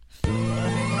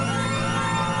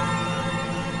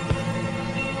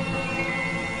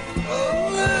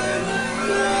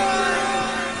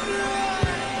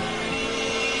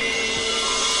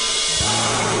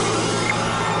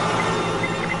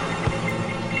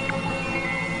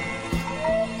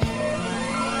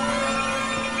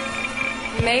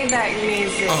Maybach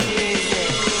music.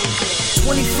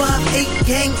 25-8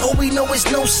 gang, all we know is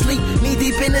no sleep. Knee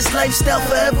deep in this lifestyle,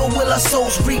 forever will our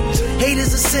souls reap.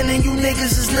 Haters are sinning, you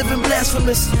niggas is living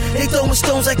blasphemous. They throwing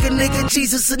stones like a nigga,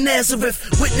 Jesus of Nazareth.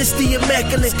 Witness the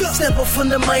immaculate, step up from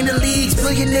the minor leagues.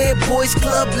 Billionaire boys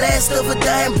club, last of a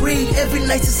dying breed. Every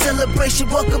night's a celebration,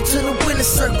 welcome to the winner's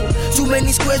circle. Too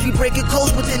many squares, we breaking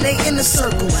codes, but then they in the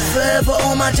circle. Forever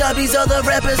on my job, these other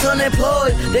rappers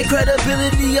unemployed. Their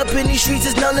credibility up in these streets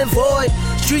is null and void.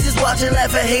 Streets is watching,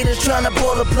 laugh at haters trying to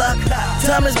pull the block.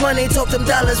 Time is money, talk them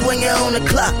dollars when you're on the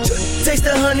clock. Taste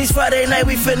the honeys, Friday night,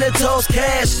 we finna toast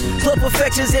cash. Club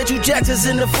perfections, Andrew Jackson's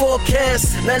in the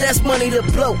forecast. Now that's money to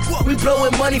blow, we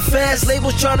blowing money fast.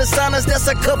 Labels trying to sign us, that's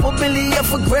a couple million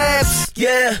for grabs.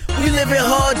 Yeah, we living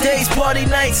hard days, party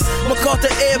nights.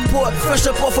 MacArthur Airport, fresh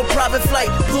up off a private flight.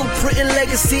 Blueprinting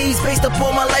legacies, based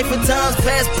upon my life and times.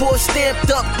 Passport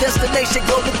stamped up, destination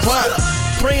global prime.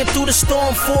 Praying through the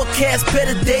storm, forecast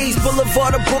better days.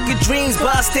 Boulevard of broken dreams,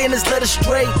 bystanders led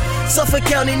astray. Suffolk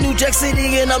County, New Jack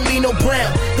City, and I'm Nino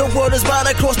Brown. The word is wide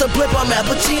across the blip, I'm Al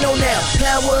Pacino now.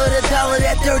 Power of the dollar,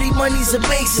 that dirty money's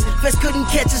amazing. Feds couldn't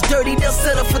catch us dirty, they'll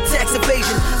settle for tax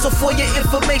evasion. So for your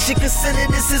information, consider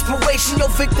this inspiration. Your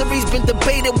victory's been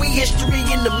debated, we history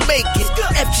in the making.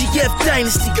 FGF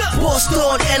Dynasty, bossed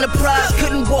on enterprise.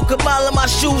 Couldn't walk a mile in my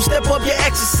shoes, step up your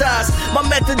exercise. My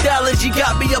methodology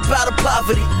got me up out of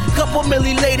poverty. Couple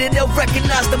million later, they'll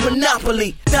recognize the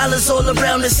monopoly. Dollars all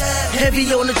around us, heavy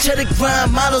on the cheddar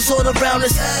grind. Models all around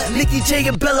us, Nicky J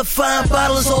and Bella Fine.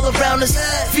 Bottles all around us,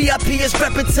 VIP is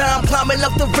reppin' time. Climbing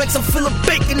up the ranks, I'm feeling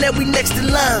bacon that we next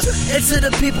in line. And to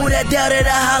the people that doubted,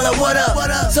 I holla, what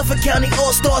up? Suffolk County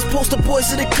All-Stars, poster boys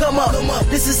so they come up.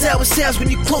 This is how it sounds when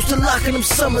you close to locking them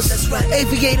summers.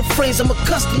 Aviator frames, I'm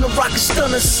accustomed to rockin'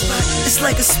 stunners. It's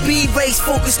like a speed race,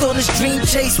 focused on this dream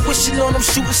chase. Wishing on them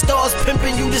shooting stars,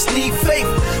 pimping, you just need faith.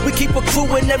 We keep a crew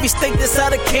in every state that's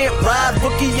out of camp. Ride,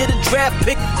 rookie of the draft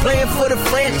pick, playing for the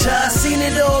franchise. Seen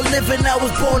it all living, I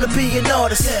was born to be an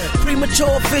artist.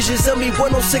 Premature visions of me,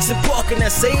 106 and Park, and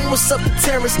that saying what's up to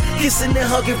Terrence. Kissing and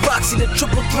hugging Roxy, the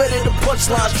triple threat of the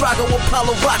punchlines. Drago,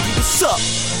 Apollo, Rocky, what's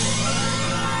up?